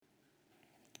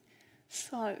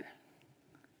So,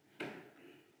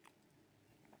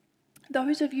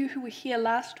 those of you who were here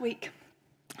last week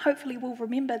hopefully will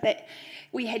remember that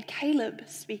we had Caleb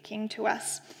speaking to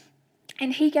us,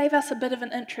 and he gave us a bit of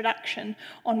an introduction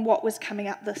on what was coming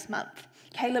up this month.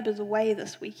 Caleb is away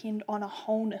this weekend on a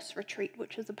wholeness retreat,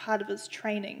 which is a part of his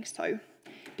training, so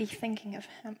be thinking of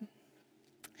him.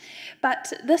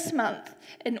 But this month,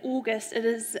 in August, it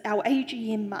is our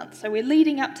AGM month, so we're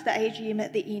leading up to the AGM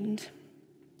at the end.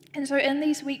 And so in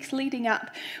these weeks leading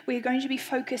up, we're going to be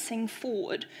focusing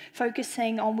forward,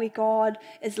 focusing on where God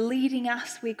is leading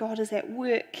us, where God is at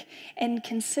work, and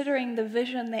considering the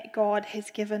vision that God has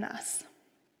given us.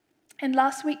 And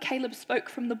last week, Caleb spoke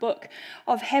from the book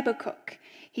of Habakkuk.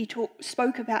 He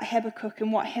spoke about Habakkuk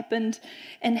and what happened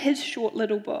in his short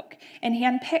little book. And he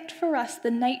unpacked for us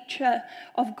the nature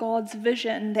of God's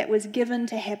vision that was given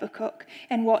to Habakkuk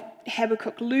and what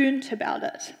Habakkuk learned about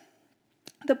it.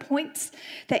 The points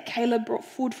that Caleb brought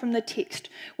forward from the text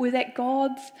were that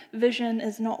God's vision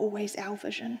is not always our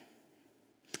vision.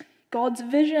 God's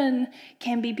vision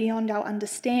can be beyond our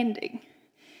understanding,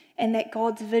 and that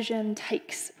God's vision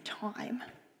takes time.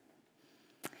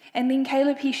 And then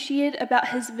Caleb, he shared about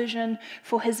his vision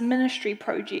for his ministry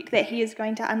project that he is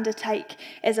going to undertake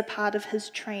as a part of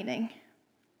his training.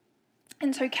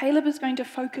 And so Caleb is going to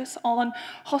focus on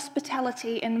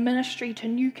hospitality and ministry to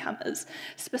newcomers,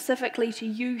 specifically to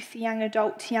youth, young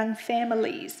adults, young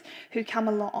families who come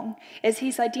along, as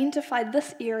he's identified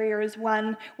this area as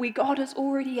one where God is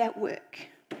already at work.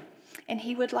 And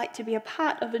he would like to be a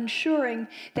part of ensuring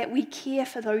that we care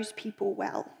for those people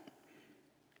well.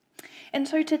 And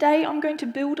so today I'm going to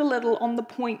build a little on the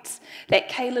points that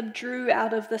Caleb drew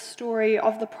out of the story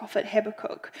of the prophet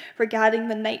Habakkuk regarding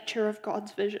the nature of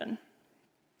God's vision.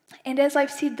 And as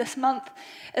I've said, this month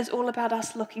is all about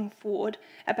us looking forward,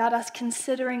 about us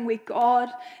considering where God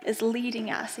is leading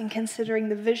us and considering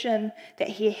the vision that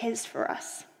He has for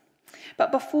us. But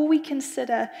before we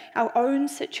consider our own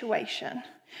situation,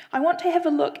 I want to have a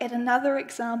look at another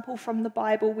example from the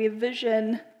Bible where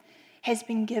vision has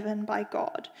been given by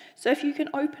God. So if you can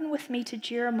open with me to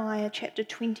Jeremiah chapter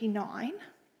 29,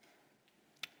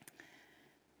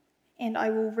 and I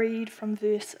will read from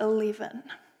verse 11.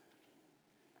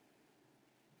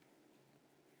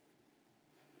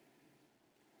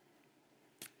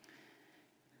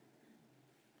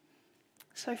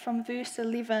 So from verse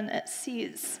 11 it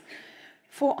says,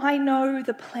 "For I know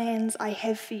the plans I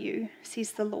have for you,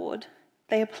 says the Lord.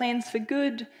 They are plans for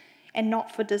good and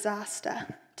not for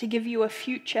disaster, to give you a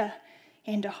future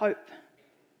and a hope."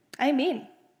 Amen.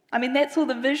 I mean, that's all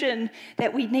the vision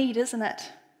that we need, isn't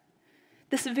it?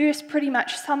 This verse pretty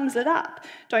much sums it up,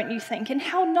 don't you think? And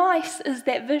how nice is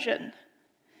that vision?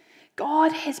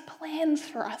 God has plans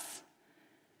for us.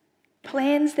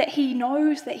 Plans that He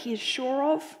knows, that He is sure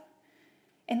of.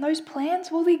 And those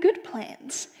plans, well, they're good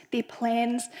plans. They're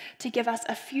plans to give us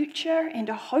a future and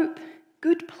a hope.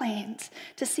 Good plans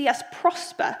to see us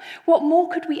prosper. What more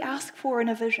could we ask for in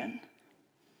a vision?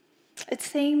 It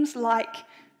seems like,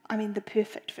 the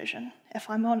perfect vision, if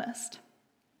I'm honest.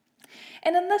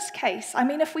 And in this case,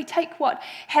 if we take what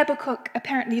Habakkuk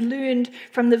apparently learned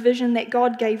from the vision that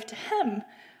God gave to him,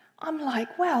 I'm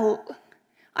like, well,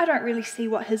 I don't really see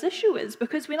what his issue is,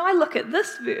 because when I look at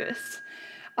this verse,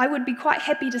 I would be quite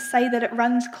happy to say that it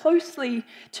runs closely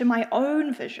to my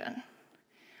own vision.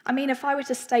 If I were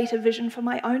to state a vision for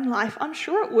my own life, I'm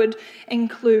sure it would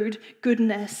include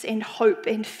goodness and hope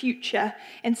and future,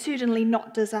 and certainly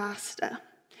not disaster.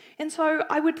 And so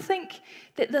I would think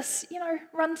that this,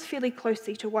 runs fairly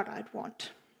closely to what I'd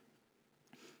want.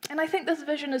 And I think this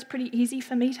vision is pretty easy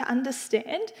for me to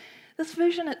understand. This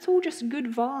vision, it's all just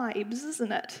good vibes,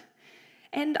 isn't it?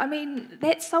 And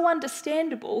that's so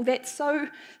understandable. That's so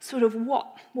sort of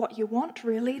what you want,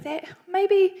 really. That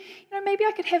maybe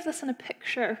I could have this in a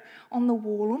picture on the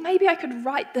wall, or maybe I could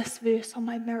write this verse on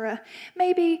my mirror.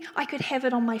 Maybe I could have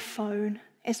it on my phone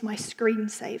as my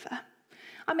screensaver.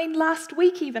 Last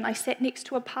week even, I sat next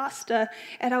to a pastor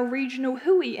at our regional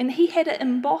hui, and he had it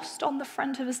embossed on the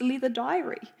front of his leather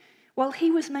diary. While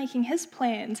he was making his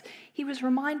plans, he was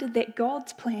reminded that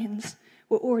God's plans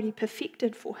were already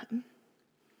perfected for him.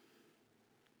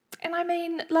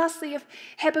 And lastly, if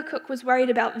Habakkuk was worried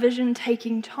about vision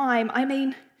taking time,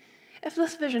 if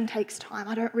this vision takes time,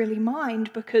 I don't really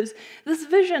mind, because this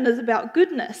vision is about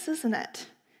goodness, isn't it?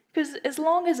 Because as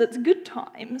long as it's good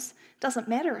times, it doesn't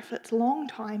matter if it's long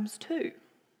times too.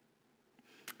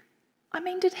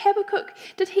 Did Habakkuk,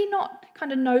 did he not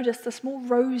kind of notice this more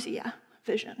rosier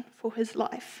vision for his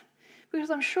life?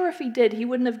 Because I'm sure if he did, he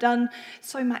wouldn't have done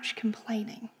so much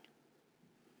complaining.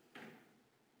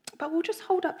 But we'll just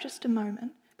hold up just a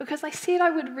moment, because I said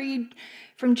I would read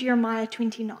from Jeremiah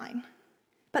 29,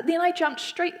 but then I jumped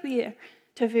straight there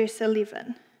to verse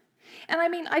 11.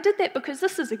 And I did that because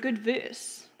this is a good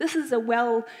verse. This is a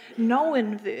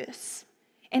well-known verse.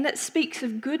 And it speaks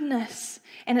of goodness,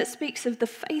 and it speaks of the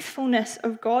faithfulness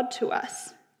of God to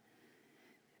us.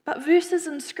 But verses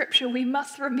in Scripture, we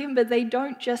must remember, they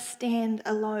don't just stand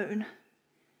alone.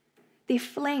 They're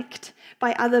flanked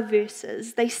by other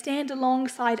verses. They stand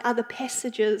alongside other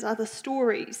passages, other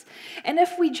stories. And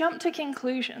if we jump to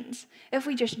conclusions, if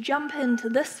we just jump into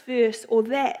this verse or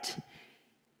that,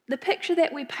 the picture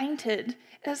that we painted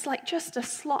is like just a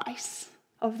slice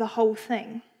of the whole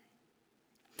thing.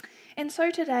 And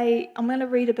so today, I'm going to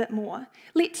read a bit more.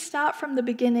 Let's start from the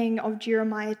beginning of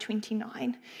Jeremiah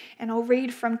 29, and I'll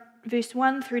read from verse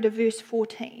 1 through to verse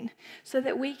 14, so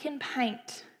that we can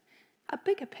paint a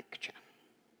bigger picture.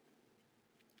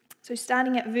 So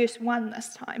starting at verse 1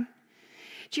 this time.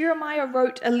 Jeremiah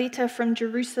wrote a letter from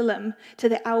Jerusalem to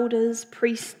the elders,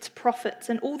 priests, prophets,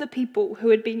 and all the people who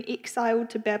had been exiled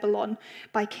to Babylon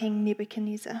by King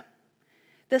Nebuchadnezzar.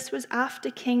 This was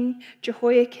after King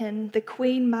Jehoiakim, the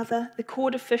queen mother, the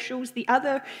court officials, the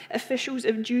other officials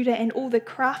of Judah, and all the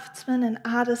craftsmen and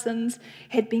artisans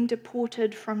had been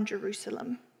deported from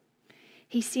Jerusalem.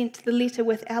 He sent the letter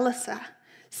with Elasah,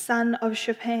 son of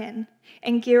Shaphan,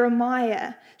 and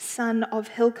Jeremiah, son of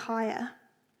Hilkiah,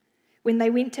 when they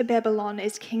went to Babylon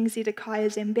as King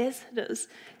Zedekiah's ambassadors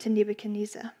to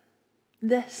Nebuchadnezzar.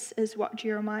 This is what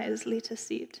Jeremiah's letter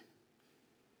said.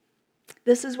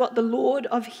 This is what the Lord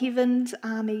of heaven's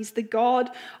armies, the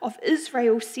God of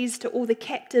Israel, says to all the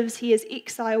captives he has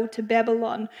exiled to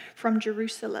Babylon from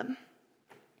Jerusalem.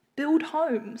 Build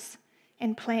homes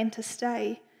and plan to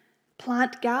stay.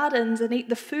 Plant gardens and eat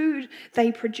the food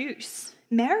they produce.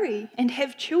 Marry and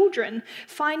have children.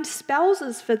 Find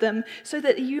spouses for them so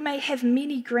that you may have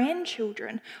many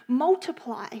grandchildren.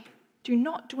 Multiply, do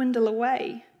not dwindle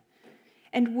away.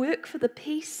 And work for the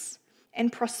peace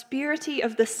and prosperity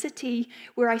of the city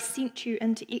where I sent you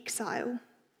into exile.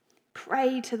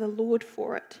 Pray to the Lord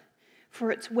for it,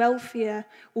 for its welfare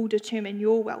will determine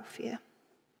your welfare.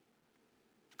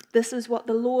 This is what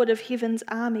the Lord of heaven's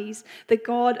armies, the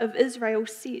God of Israel,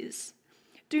 says.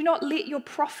 Do not let your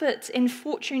prophets and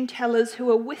fortune tellers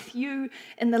who are with you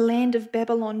in the land of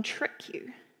Babylon trick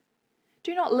you.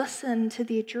 Do not listen to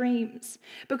their dreams,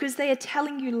 because they are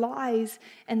telling you lies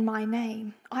in my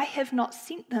name. I have not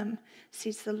sent them,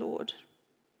 says the Lord.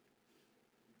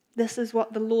 This is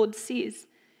what the Lord says.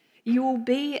 You will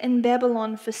be in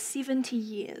Babylon for 70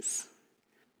 years,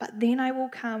 but then I will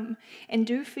come and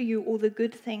do for you all the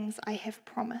good things I have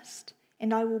promised,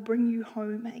 and I will bring you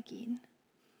home again.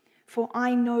 For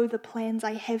I know the plans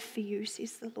I have for you,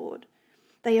 says the Lord.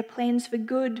 They are plans for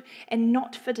good and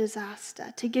not for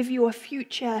disaster, to give you a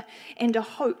future and a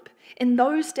hope. In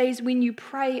those days when you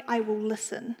pray, I will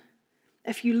listen.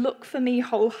 If you look for me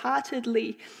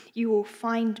wholeheartedly, you will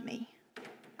find me.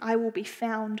 I will be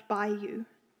found by you,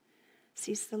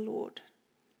 says the Lord.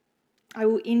 I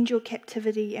will end your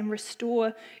captivity and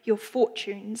restore your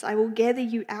fortunes. I will gather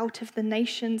you out of the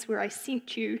nations where I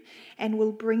sent you and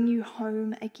will bring you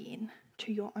home again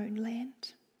to your own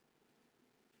land.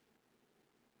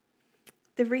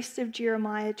 The rest of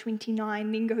Jeremiah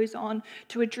 29 then goes on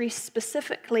to address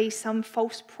specifically some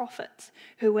false prophets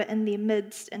who were in their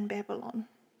midst in Babylon.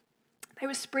 They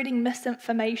were spreading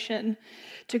misinformation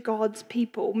to God's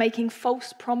people, making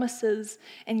false promises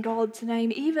in God's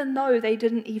name, even though they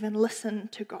didn't even listen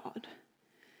to God.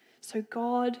 So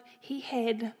God, he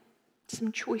had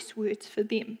some choice words for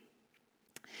them.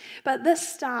 But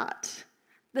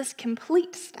this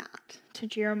complete start to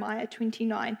Jeremiah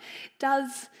 29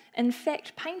 does in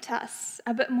fact paint us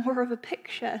a bit more of a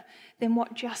picture than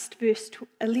what just verse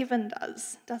 11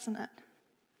 does, doesn't it?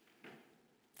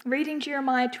 Reading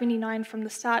Jeremiah 29 from the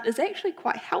start is actually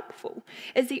quite helpful,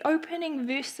 as the opening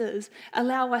verses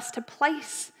allow us to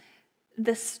place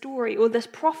this story or this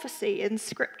prophecy in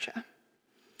Scripture.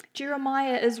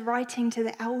 Jeremiah is writing to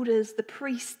the elders, the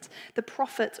priests, the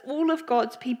prophets, all of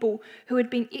God's people who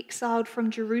had been exiled from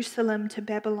Jerusalem to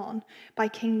Babylon by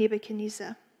King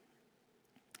Nebuchadnezzar.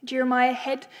 Jeremiah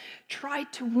had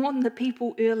tried to warn the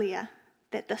people earlier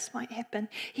that this might happen.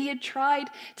 He had tried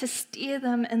to steer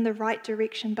them in the right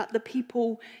direction, but the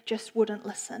people just wouldn't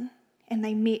listen, and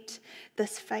they met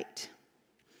this fate.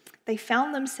 They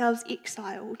found themselves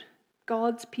exiled,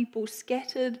 God's people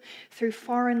scattered through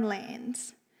foreign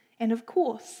lands, and of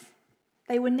course,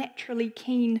 they were naturally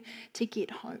keen to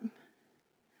get home.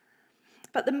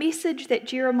 But the message that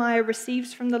Jeremiah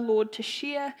receives from the Lord to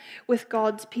share with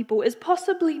God's people is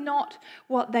possibly not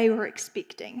what they were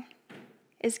expecting.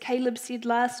 As Caleb said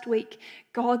last week,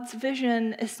 God's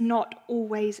vision is not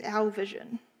always our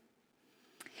vision.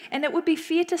 And it would be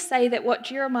fair to say that what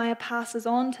Jeremiah passes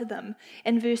on to them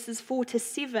in verses 4 to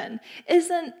 7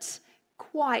 isn't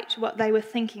quite what they were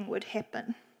thinking would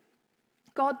happen.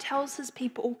 God tells his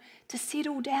people to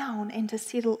settle down and to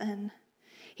settle in.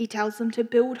 He tells them to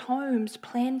build homes,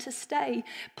 plan to stay,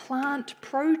 plant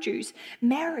produce,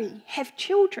 marry, have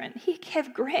children, heck,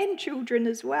 have grandchildren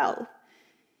as well.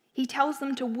 He tells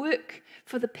them to work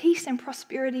for the peace and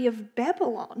prosperity of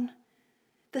Babylon,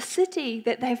 the city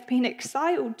that they've been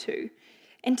exiled to,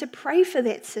 and to pray for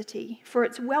that city, for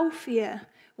its welfare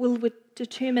will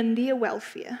determine their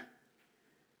welfare.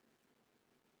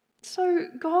 So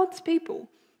God's people,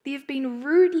 they've been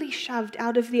rudely shoved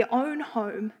out of their own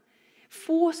home,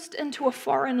 forced into a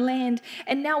foreign land,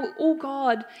 and now all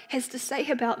God has to say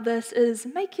about this is,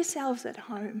 make yourselves at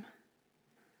home.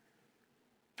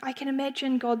 I can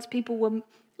imagine God's people were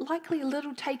likely a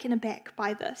little taken aback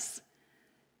by this.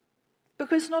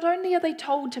 Because not only are they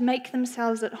told to make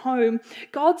themselves at home,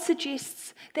 God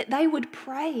suggests that they would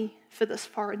pray for this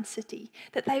foreign city,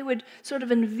 that they would sort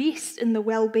of invest in the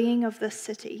well-being of this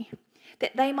city,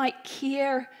 that they might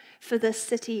care for this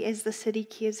city as the city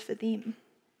cares for them.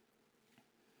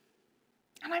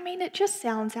 And I mean, it just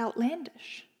sounds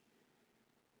outlandish.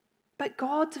 But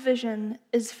God's vision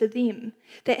is for them,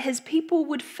 that his people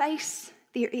would face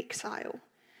their exile,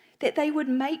 that they would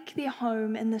make their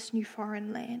home in this new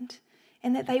foreign land,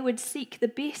 and that they would seek the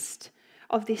best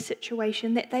of their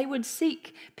situation, that they would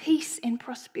seek peace and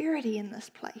prosperity in this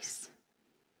place.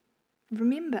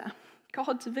 Remember,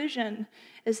 God's vision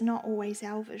is not always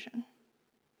our vision.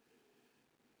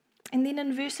 And then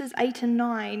in verses 8 and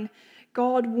 9,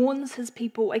 God warns his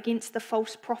people against the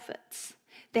false prophets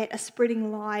that are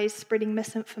spreading lies, spreading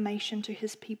misinformation to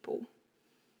his people.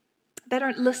 They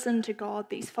don't listen to God,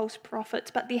 these false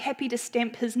prophets, but they're happy to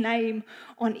stamp his name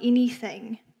on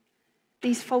anything.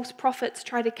 These false prophets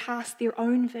try to cast their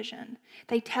own vision.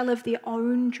 They tell of their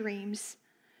own dreams.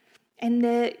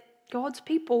 And God's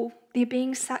people, they're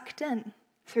being sucked in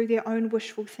through their own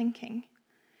wishful thinking.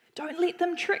 Don't let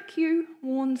them trick you,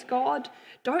 warns God.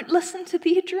 Don't listen to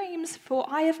their dreams, for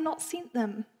I have not sent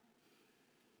them.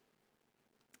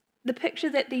 The picture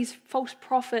that these false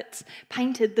prophets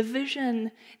painted, the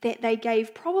vision that they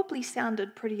gave, probably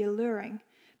sounded pretty alluring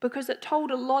because it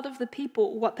told a lot of the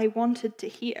people what they wanted to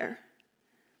hear.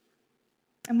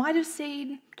 It might have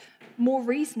seemed more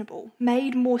reasonable,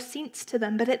 made more sense to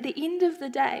them, but at the end of the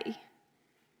day,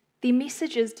 their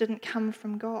messages didn't come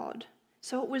from God.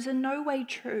 So it was in no way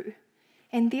true,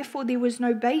 and therefore there was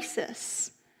no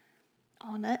basis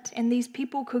on it, and these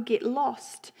people could get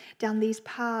lost down these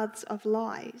paths of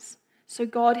lies. So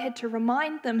God had to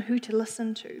remind them who to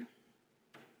listen to.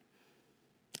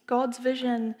 God's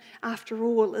vision, after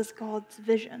all, is God's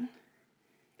vision.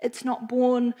 It's not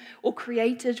born or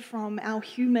created from our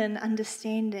human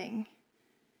understanding.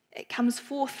 It comes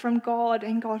forth from God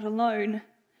and God alone,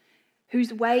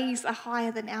 whose ways are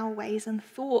higher than our ways and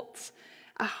thoughts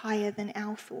are higher than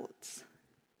our thoughts.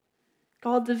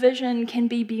 God's vision can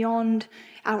be beyond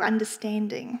our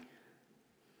understanding.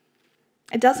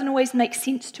 It doesn't always make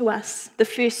sense to us the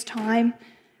first time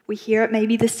we hear it,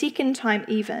 maybe the second time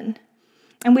even.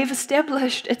 And we've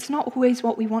established it's not always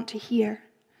what we want to hear.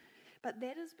 But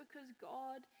that is because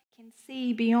God can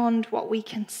see beyond what we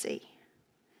can see.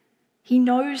 He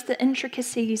knows the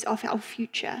intricacies of our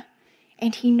future,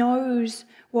 and he knows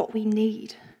what we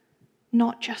need,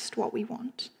 not just what we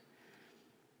want.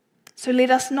 So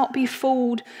let us not be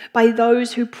fooled by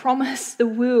those who promise the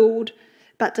world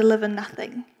but deliver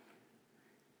nothing.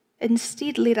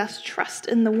 Instead, let us trust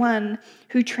in the one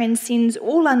who transcends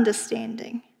all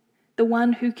understanding, the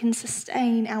one who can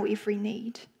sustain our every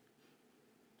need.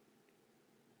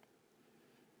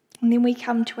 And then we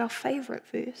come to our favourite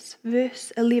verse,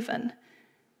 verse 11,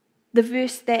 the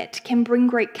verse that can bring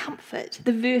great comfort,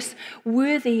 the verse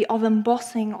worthy of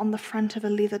embossing on the front of a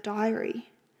leather diary.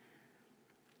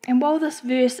 And while this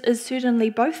verse is certainly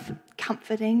both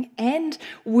comforting and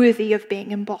worthy of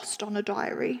being embossed on a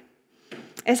diary,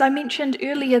 as I mentioned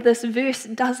earlier, this verse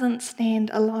doesn't stand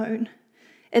alone.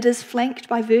 It is flanked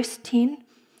by verse 10,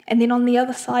 and then on the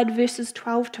other side, verses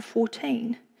 12 to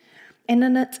 14. And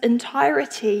in its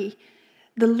entirety,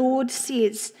 the Lord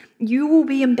says, "You will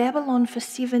be in Babylon for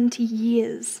 70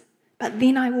 years, but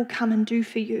then I will come and do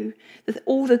for you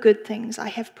all the good things I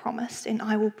have promised, and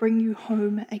I will bring you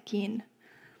home again.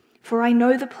 For I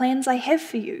know the plans I have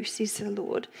for you, says the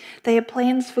Lord. They are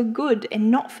plans for good and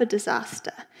not for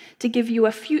disaster, to give you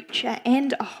a future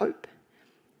and a hope.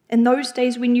 In those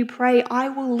days when you pray, I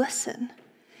will listen.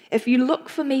 If you look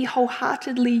for me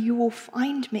wholeheartedly, you will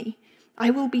find me. I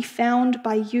will be found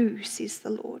by you, says the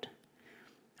Lord.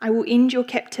 I will end your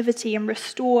captivity and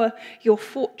restore your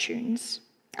fortunes.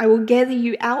 I will gather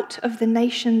you out of the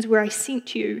nations where I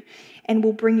sent you and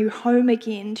will bring you home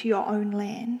again to your own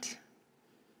land.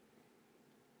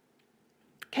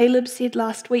 Caleb said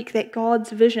last week that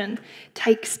God's vision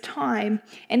takes time,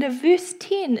 and if verse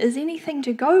 10 is anything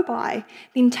to go by,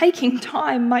 then taking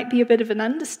time might be a bit of an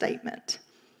understatement.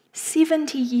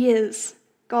 70 years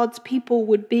God's people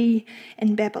would be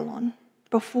in Babylon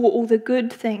before all the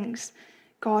good things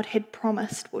God had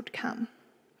promised would come.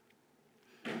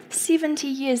 70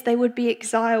 years they would be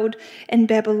exiled in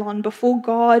Babylon before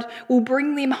God will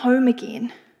bring them home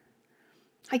again.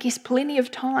 I guess plenty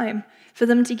of time for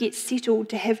them to get settled,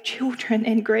 to have children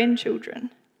and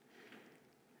grandchildren.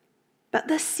 But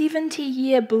this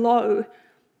 70-year blow,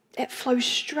 it flows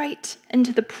straight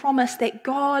into the promise that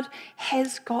God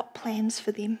has got plans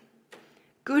for them.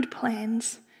 Good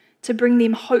plans to bring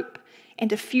them hope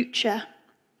and a future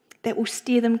that will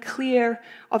steer them clear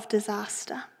of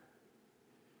disaster.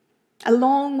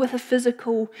 Along with a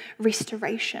physical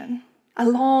restoration,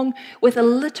 along with a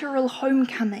literal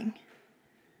homecoming,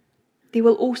 there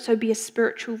will also be a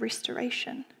spiritual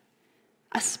restoration,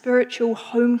 a spiritual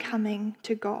homecoming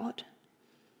to God.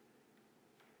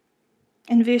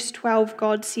 In verse 12,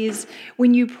 God says,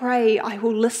 when you pray, I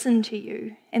will listen to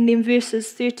you. And then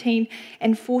verses 13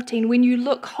 and 14, when you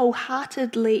look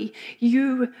wholeheartedly,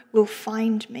 you will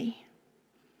find me.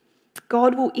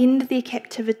 God will end their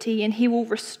captivity and he will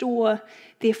restore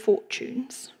their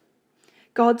fortunes.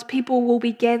 God's people will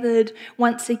be gathered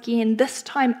once again, this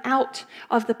time out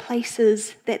of the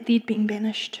places that they'd been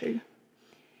banished to.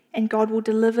 And God will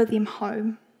deliver them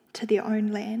home to their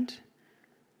own land.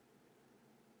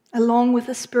 Along with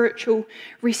a spiritual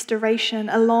restoration,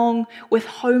 along with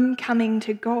homecoming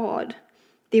to God,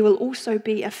 there will also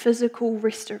be a physical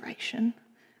restoration,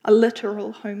 a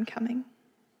literal homecoming.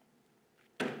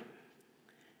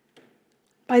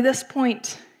 By this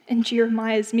point in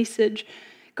Jeremiah's message,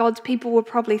 God's people were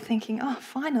probably thinking, oh,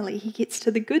 finally he gets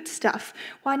to the good stuff.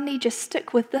 Why didn't he just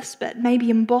stick with this bit, maybe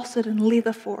emboss it in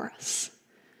leather for us?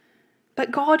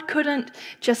 But God couldn't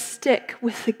just stick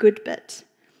with the good bit.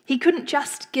 He couldn't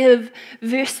just give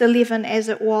verse 11 as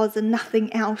it was and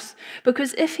nothing else,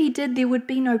 because if he did, there would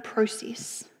be no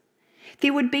process.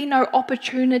 There would be no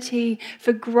opportunity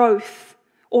for growth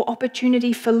or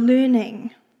opportunity for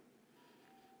learning.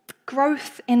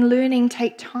 Growth and learning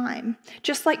take time,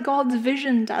 just like God's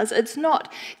vision does. It's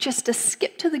not just a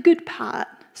skip to the good part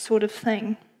sort of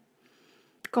thing.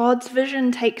 God's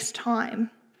vision takes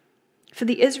time. For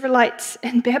the Israelites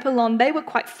in Babylon, they were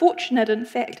quite fortunate, in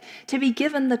fact, to be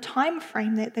given the time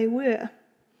frame that they were.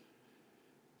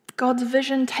 God's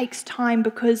vision takes time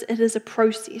because it is a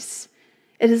process.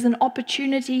 It is an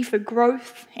opportunity for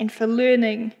growth and for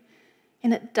learning,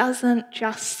 and it doesn't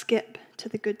just skip to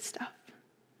the good stuff.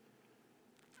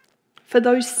 For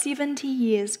those 70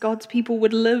 years, God's people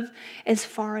would live as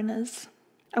foreigners,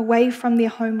 away from their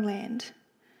homeland.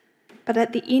 But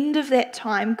at the end of that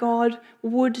time, God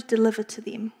would deliver to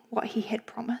them what he had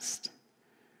promised.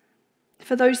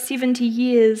 For those 70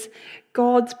 years,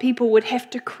 God's people would have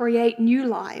to create new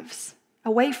lives,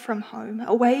 away from home,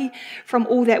 away from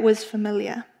all that was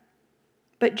familiar.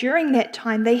 But during that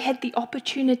time, they had the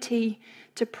opportunity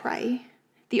to pray,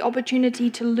 the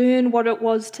opportunity to learn what it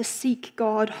was to seek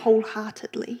God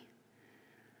wholeheartedly.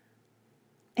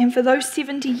 And for those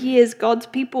 70 years, God's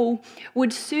people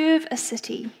would serve a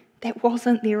city that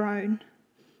wasn't their own.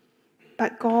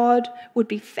 But God would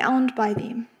be found by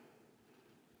them,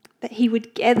 that he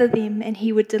would gather them and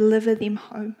he would deliver them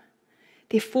home,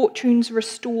 their fortunes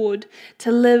restored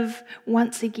to live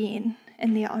once again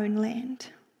in their own land.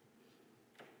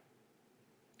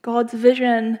 God's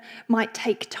vision might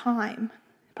take time,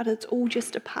 but it's all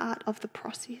just a part of the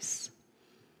process.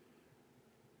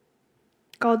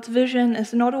 God's vision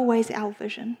is not always our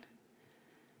vision.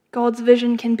 God's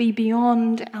vision can be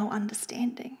beyond our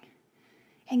understanding.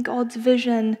 And God's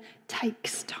vision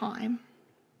takes time.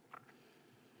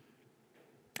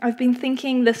 I've been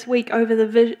thinking this week over the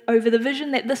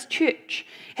vision that this church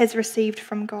has received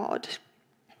from God.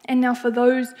 And now for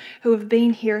those who have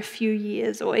been here a few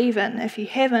years, or even if you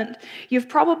haven't, you've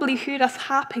probably heard us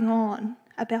harping on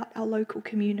about our local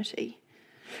community.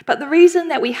 But the reason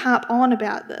that we harp on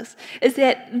about this is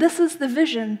that this is the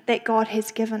vision that God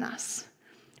has given us.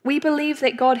 We believe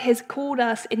that God has called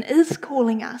us and is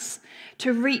calling us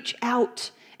to reach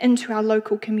out into our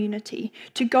local community,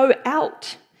 to go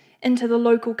out into the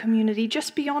local community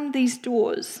just beyond these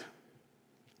doors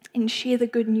and share the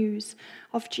good news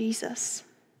of Jesus.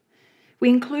 We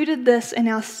included this in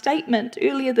our statement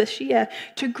earlier this year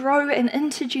to grow an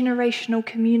intergenerational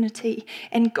community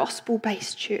and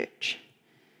gospel-based church.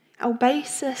 Our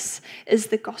basis is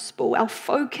the gospel. Our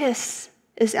focus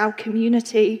is our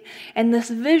community. And this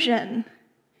vision,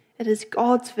 it is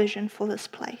God's vision for this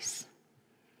place.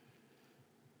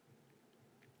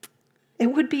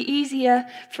 It would be easier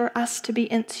for us to be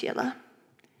insular,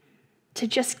 to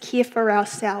just care for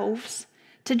ourselves,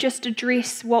 to just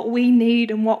address what we need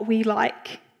and what we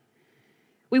like.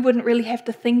 We wouldn't really have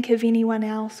to think of anyone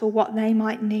else or what they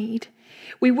might need.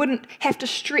 We wouldn't have to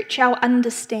stretch our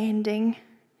understanding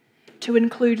to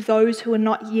include those who are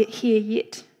not yet here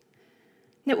yet.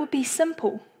 It would be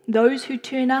simple. Those who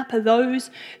turn up are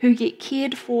those who get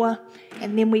cared for,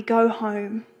 and then we go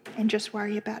home and just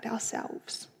worry about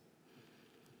ourselves.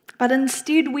 But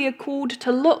instead, we are called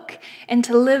to look and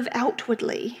to live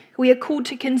outwardly. We are called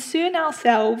to concern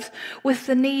ourselves with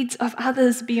the needs of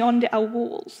others beyond our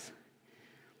walls.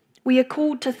 We are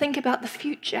called to think about the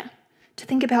future, to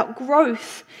think about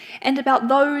growth, and about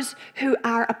those who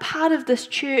are a part of this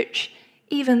church,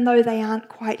 even though they aren't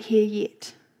quite here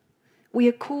yet. We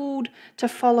are called to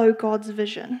follow God's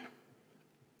vision.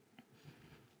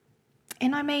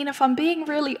 And I mean, if I'm being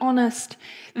really honest,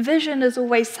 vision is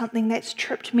always something that's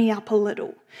tripped me up a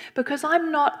little, because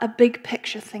I'm not a big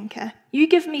picture thinker. You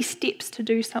give me steps to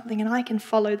do something and I can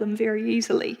follow them very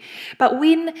easily. But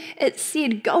when it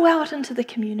said, go out into the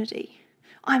community,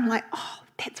 I'm like, oh,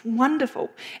 that's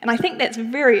wonderful. And I think that's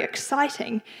very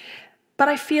exciting. But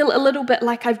I feel a little bit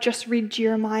like I've just read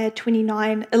Jeremiah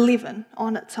 29:11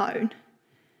 on its own.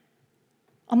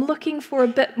 I'm looking for a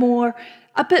bit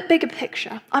bigger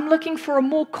picture. I'm looking for a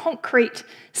more concrete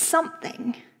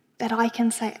something that I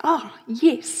can say, oh,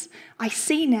 yes, I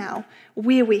see now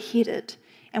where we're headed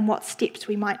and what steps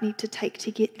we might need to take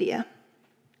to get there.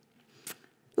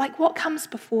 Like, what comes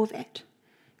before that?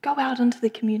 Go out into the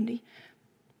community.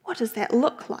 What does that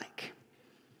look like?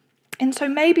 And so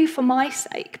maybe for my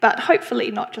sake, but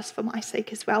hopefully not just for my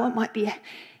sake as well, it might be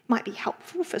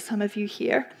helpful for some of you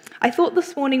here. I thought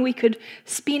this morning we could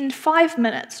spend 5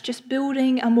 minutes just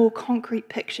building a more concrete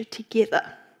picture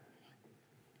together.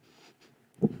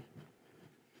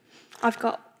 I've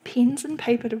got pens and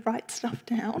paper to write stuff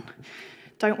down.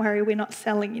 Don't worry, we're not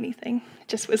selling anything. It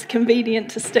just was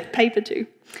convenient to stick paper to.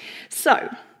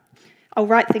 So, I'll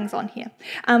write things on here.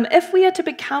 If we are to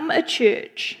become a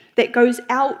church that goes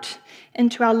out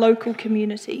into our local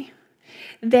community,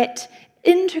 that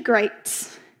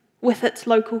integrates with its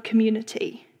local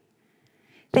community,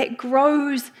 that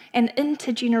grows an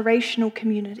intergenerational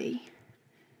community,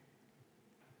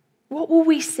 what will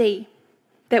we see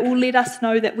that will let us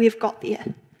know that we've got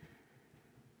there?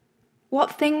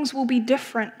 What things will be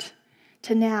different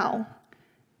to now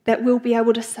that we'll be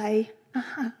able to say,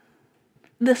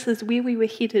 this is where we were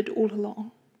headed all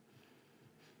along?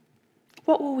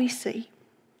 What will we see?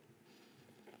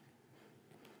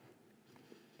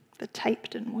 The tape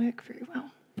didn't work very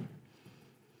well.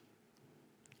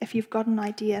 If you've got an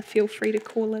idea, feel free to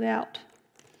call it out.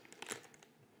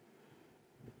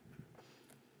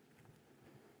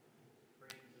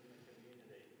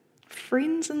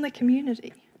 Friends in the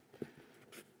community.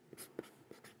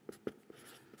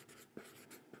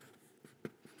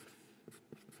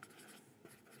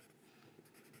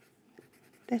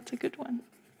 That's a good one.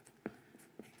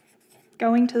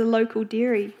 Going to the local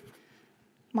dairy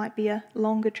might be a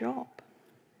longer job.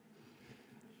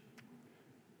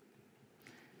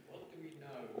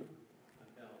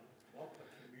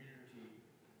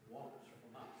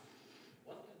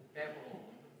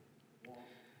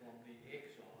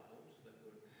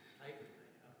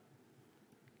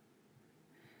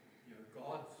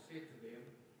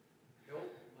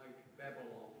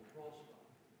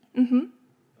 Mm-hmm.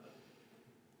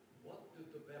 What did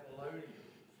the Babylonians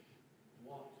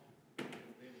want them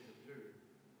to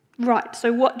do? Right,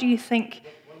 so what do you think?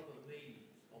 What are the needs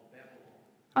of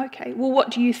Babylon? Okay, well,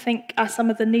 what do you think are some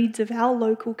of the needs of our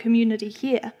local community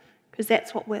here? Because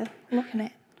that's what we're looking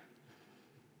at.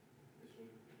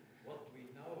 What do we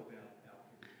know about our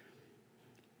community?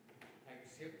 It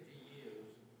takes 70 years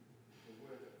to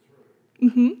work it through.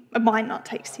 Mm-hmm. It might not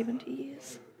take 70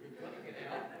 years. We've got to get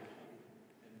out there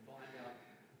and find out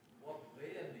what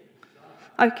their needs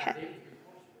are. Okay.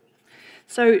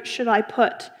 So should I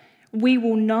put, we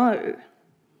will know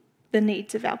the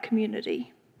needs of our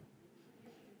community?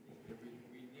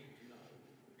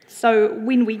 So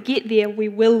when we get there, we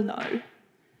will know.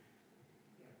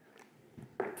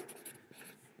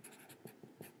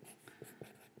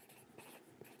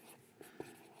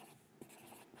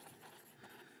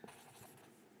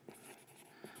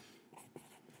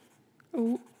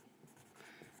 Oh,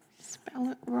 spell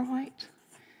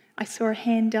saw a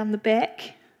hand down the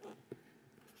back.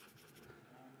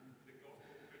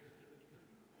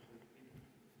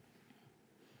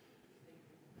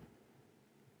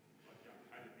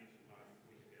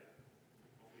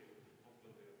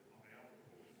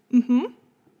 Mm-hmm.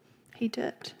 He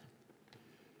did.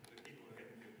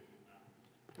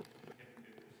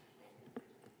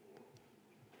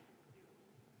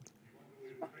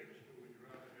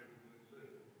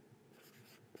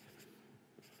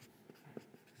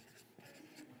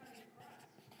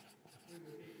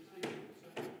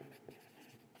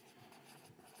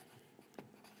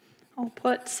 I'll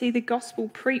put, see the gospel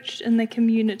preached in the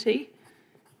community.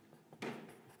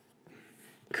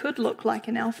 Could look like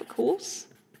an Alpha course.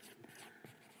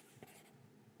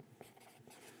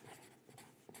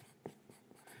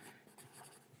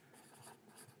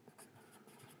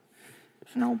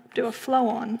 And I'll do a flow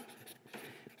on.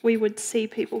 We would see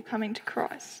people coming to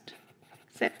Christ.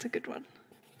 That's a good one.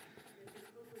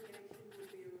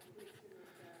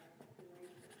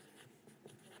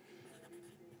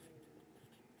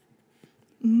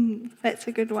 That's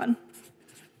a good one.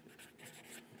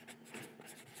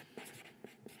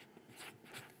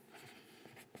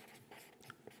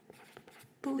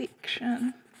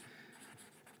 Collection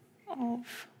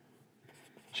of,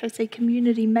 should I say,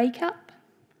 community makeup?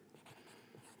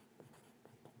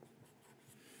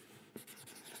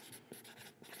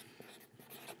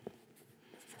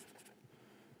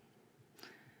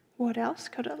 What else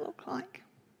could it look like?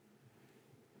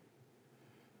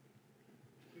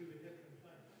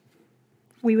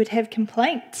 We would have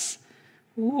complaints.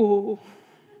 Ooh.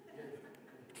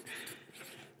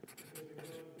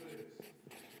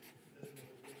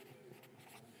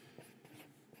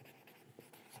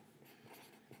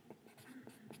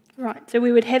 Right, so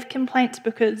we would have complaints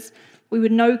because we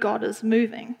would know God is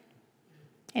moving.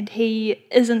 And he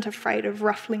isn't afraid of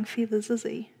ruffling feathers, is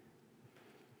he?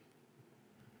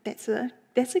 That's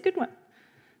a good one.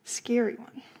 Scary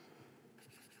one.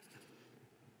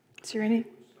 Is there any?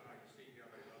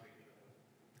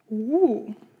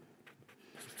 Ooh.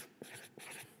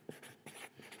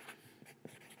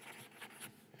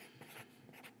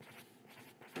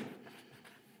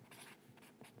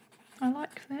 I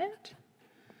like that.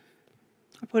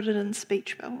 I put it in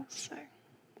speech bubbles, so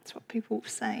that's what people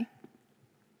say.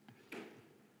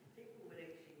 People would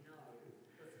actually know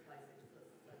this place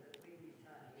exists, so that when you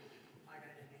say, I go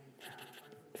to Hanstown, I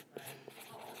can say,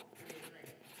 oh, where's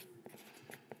that?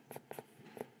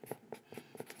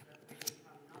 That we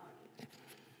become known.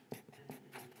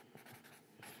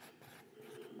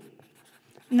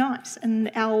 Nice.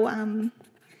 And our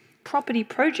property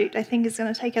project, I think, is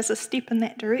going to take us a step in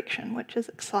that direction, which is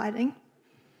exciting.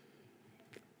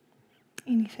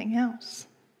 Anything else?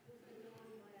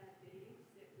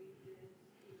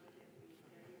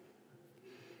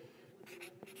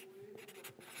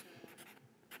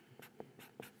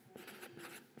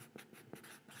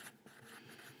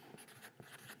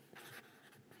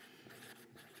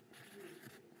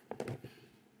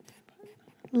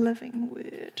 Living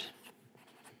word.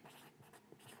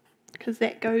 Because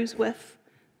that goes with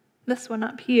this one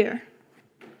up here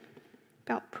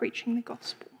about preaching the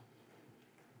gospel.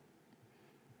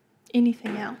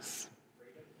 Anything else?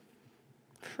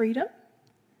 Freedom?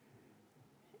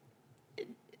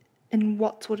 In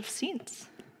what sort of sense?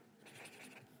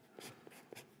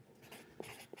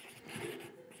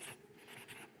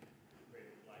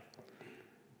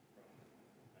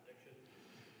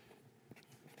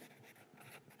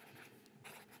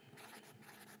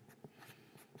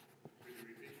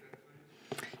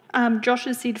 Josh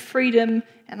has said freedom,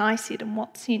 and I said in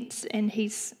what sense, and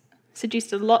he's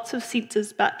suggested lots of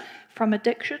senses, but from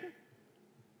addiction,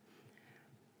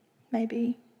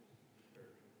 maybe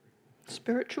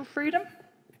spiritual freedom,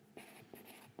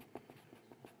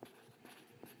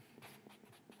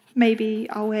 maybe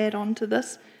I'll add on to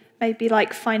this, maybe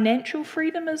like financial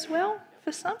freedom as well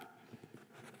for some.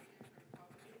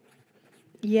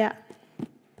 Yeah.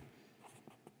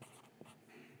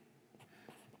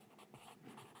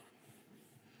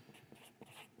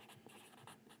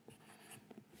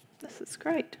 This is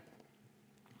great.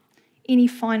 Any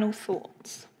final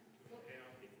thoughts?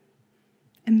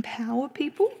 Empower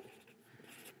people.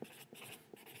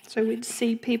 So we'd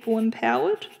see people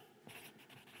empowered.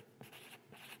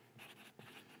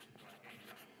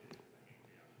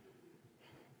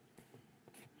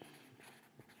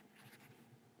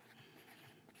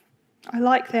 I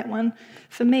like that one.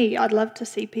 For me, I'd love to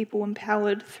see people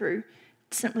empowered through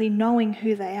simply knowing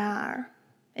who they are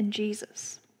in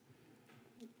Jesus,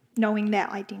 knowing that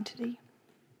identity.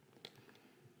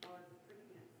 I was thinking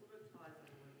it sort of ties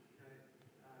in with,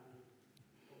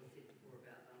 what was said before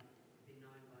about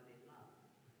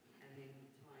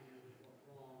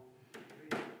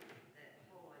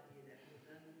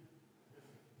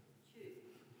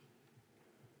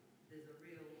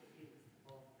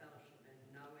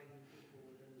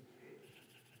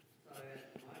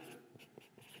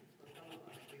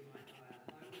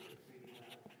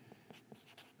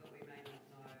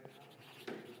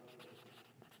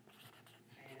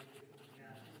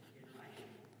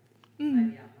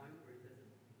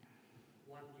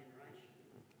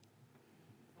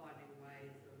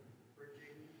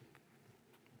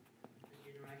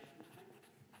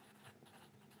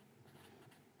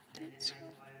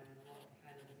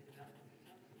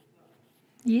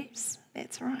Yes,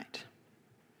 that's right.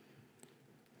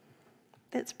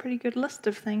 That's a pretty good list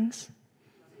of things.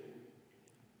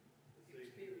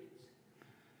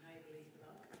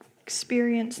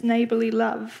 Experience neighbourly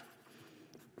love.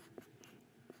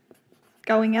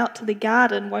 Going out to the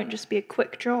garden won't just be a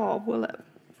quick job, will it?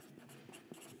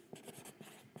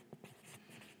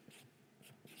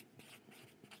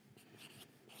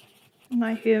 And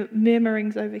I hear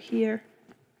murmurings over here.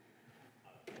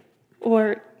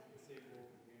 Or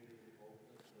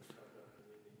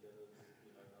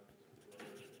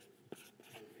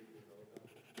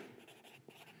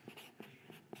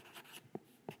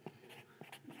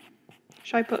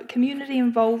should I put community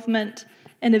involvement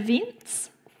in events?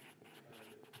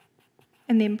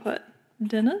 And then put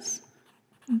dinners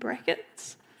in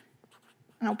brackets?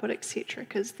 And I'll put etc.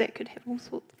 because that could have all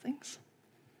sorts of things.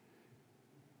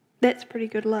 That's a pretty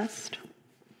good list.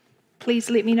 Please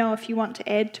let me know if you want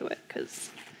to add to it because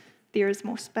there is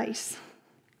more space.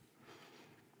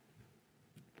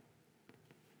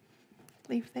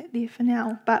 Leave that there for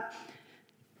now. But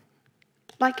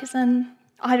like as in,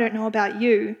 I don't know about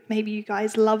you, maybe you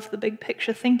guys love the big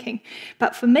picture thinking,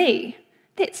 but for me,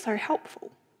 that's so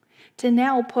helpful to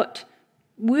now put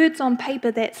words on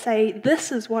paper that say,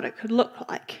 this is what it could look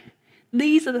like.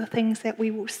 These are the things that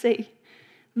we will see.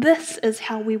 This is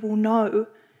how we will know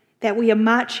that we are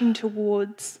marching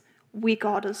towards where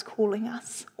God is calling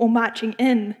us, or marching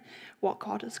in what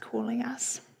God is calling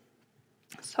us.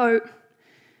 So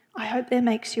I hope that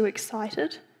makes you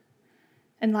excited.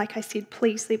 And like I said,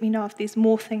 please let me know if there's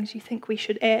more things you think we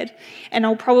should add. And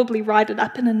I'll probably write it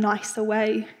up in a nicer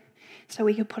way so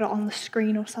we can put it on the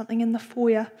screen or something in the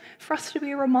foyer for us to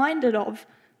be reminded of,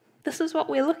 this is what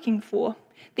we're looking for.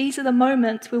 These are the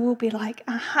moments where we'll be like,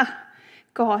 aha,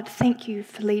 God, thank you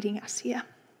for leading us here.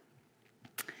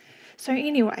 So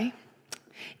anyway,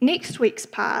 next week's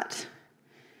part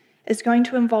is going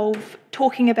to involve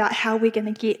talking about how we're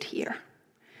going to get here.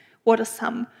 What are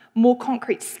some more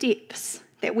concrete steps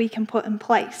that we can put in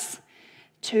place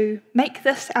to make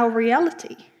this our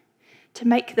reality, to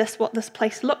make this what this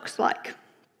place looks like?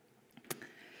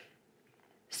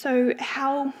 So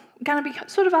how, going to be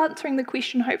sort of answering the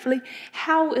question, hopefully,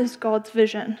 how is God's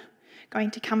vision going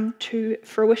to come to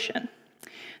fruition?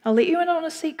 I'll let you in on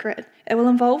a secret. It will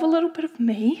involve a little bit of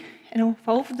me, and it will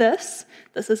involve this.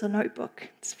 This is a notebook.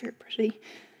 It's very pretty.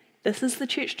 This is the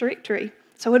church directory.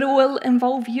 So it will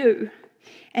involve you,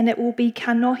 and it will be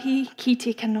kanohi ki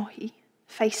te kanohi,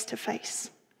 face to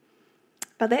face.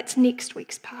 But that's next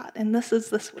week's part, and this is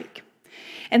this week.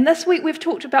 And this week we've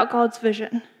talked about God's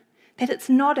vision, that it's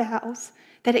not ours,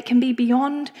 that it can be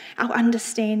beyond our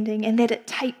understanding, and that it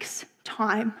takes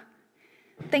time.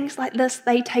 Things like this,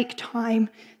 they take time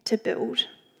to build.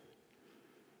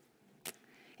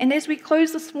 And as we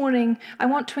close this morning, I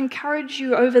want to encourage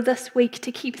you over this week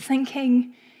to keep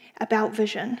thinking about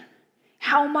vision.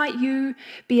 How might you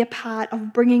be a part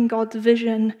of bringing God's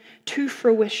vision to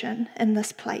fruition in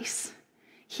this place?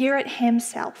 Here at Ham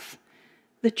South,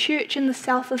 the church in the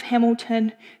south of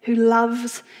Hamilton who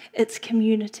loves its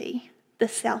community, the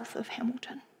south of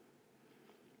Hamilton.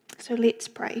 So let's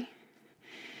pray.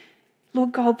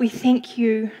 Lord God, we thank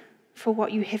you for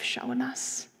what you have shown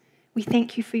us. We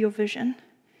thank you for your vision.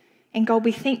 And God,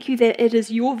 we thank you that it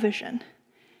is your vision,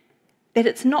 that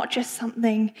it's not just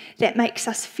something that makes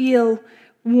us feel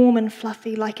warm and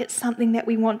fluffy, like it's something that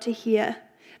we want to hear,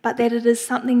 but that it is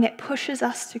something that pushes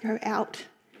us to go out.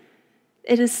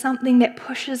 It is something that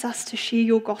pushes us to share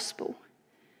your gospel.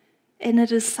 And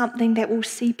it is something that will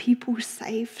see people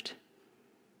saved.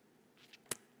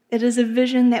 It is a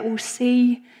vision that will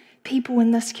see people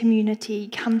in this community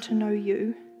come to know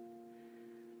you.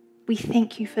 We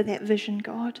thank you for that vision,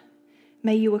 God.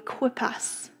 May you equip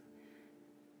us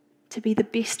to be the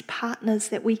best partners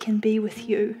that we can be with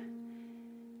you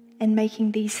and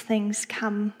making these things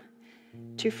come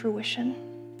to fruition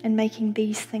and making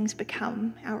these things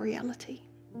become our reality.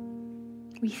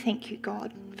 We thank you,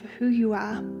 God, for who you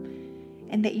are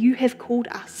and that you have called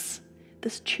us,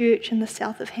 this church in the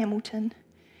south of Hamilton,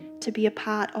 to be a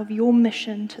part of your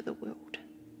mission to the world.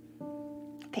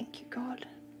 Thank you, God.